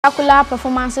spectacular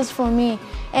performances from me,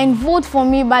 and vote for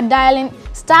me by dialing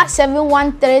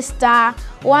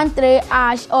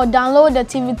 *713*13# or download the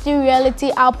TV3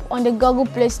 Reality app on the Google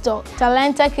Play Store.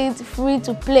 Talenta Kids free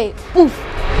to play. Poof!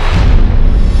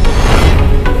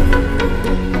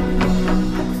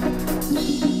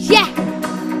 Yeah!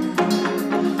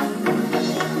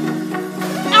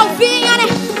 LV on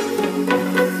it!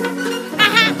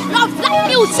 Love like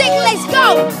music, let's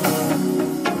go!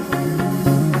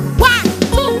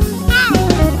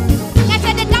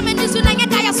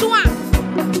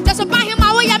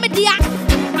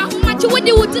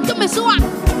 Di wuti to me so a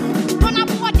ona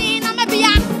body na me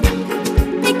bia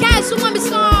e kan so me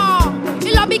so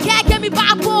e lo bi keke mi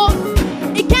ba ko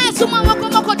e kan so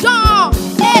moko don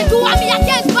e do am ya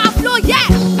against Buffalo yeah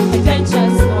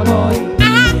attention small boy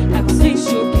like a snake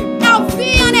shook him now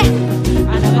feel it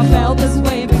I never felt this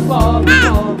way before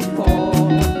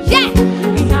yeah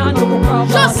we had no problem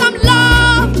show some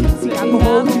love so I can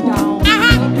hold you down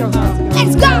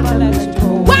let's go 1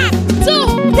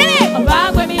 2 3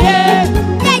 back with me yeah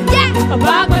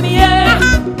back with me, yeah.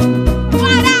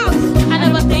 What else? I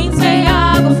never think say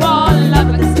I go fall in love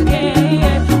with this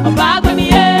again. Back with me,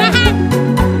 yeah.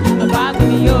 Back with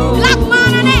me, yo. Black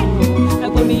man on it.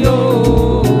 Back with me,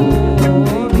 yo.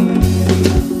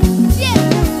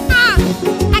 Yeah.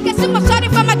 I can see my shorty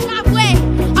from my driveway.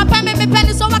 I pay me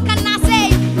penny, so what can I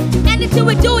say? Anything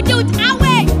we do it our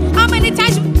way. How many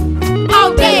times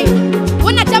all day?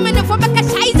 When I jump in the phone, I can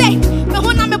say it. But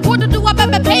when I'm a put to do a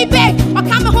baby, I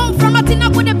come home from a dinner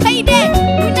with a payday.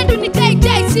 We not do the day,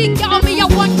 see, get me a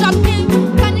one drop in.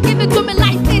 Can you give it to me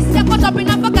like this? I got up in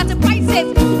I forgot the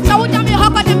prices. So we tell me how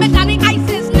about the metallic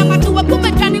ISIS. Never do a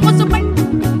woman training was so right.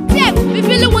 Yeah, we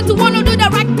really want to do the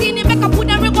right thing. Make a put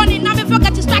everyone in. Now we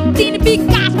forget to strike the big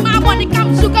gas. My money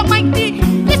comes sugar mighty.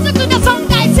 Listen to the song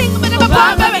guys sing. But never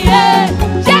back with me, yeah.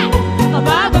 Yeah.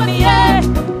 Back with me, yeah.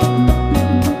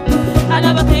 I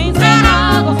never think say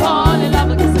I go fall in love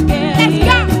with this again. Let's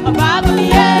go. Back with me,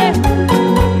 yeah.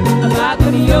 Back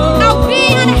with me, yo. Now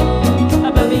feel it.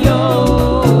 Back with me, yo,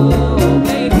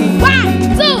 baby.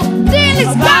 1 2 3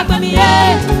 let's go. Back with me,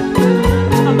 yeah.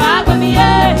 Back with me,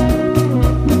 yeah.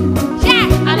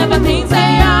 Yeah. I never think say I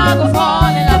go fall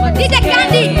in love with this DJ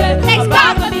Candy, let's go.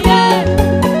 back with me, yeah.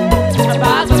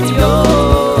 Back with me, yo.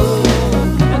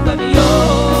 Back with me, yo.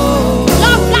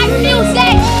 Love like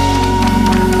music.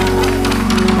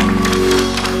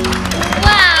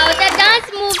 Wow, the dance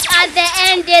moves at the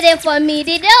end did it for me.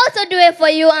 Did they also do it for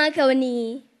you, Uncle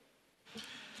Nee?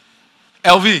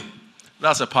 LV,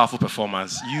 that's a powerful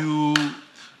performance. You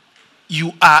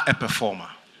are a performer.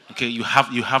 Okay, you have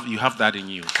that in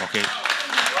you. Okay.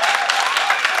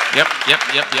 Yep.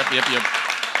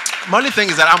 My only thing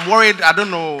is that I'm worried. I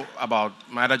don't know about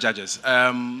my other judges.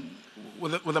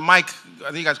 With the mic,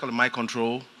 I think you guys call it mic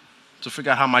control, to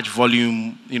figure out how much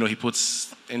volume he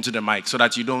puts into the mic, so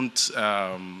that you don't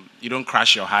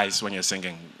crash your highs when you're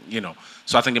singing.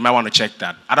 So I think you might want to check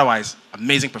that. Otherwise,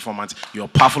 amazing performance. You're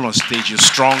powerful on stage. You're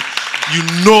strong. You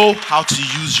know how to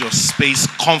use your space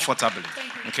comfortably.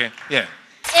 Okay? Yeah.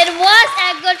 It was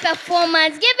a good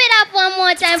performance. Give it up one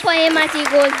more time for him as he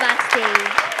goes backstage.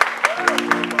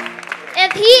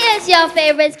 If he is your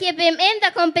favorite, keep him in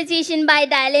the competition by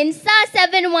dialing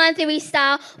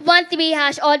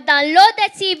 *713*13# or download the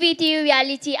TV3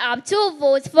 Reality app to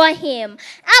vote for him.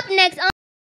 Up next on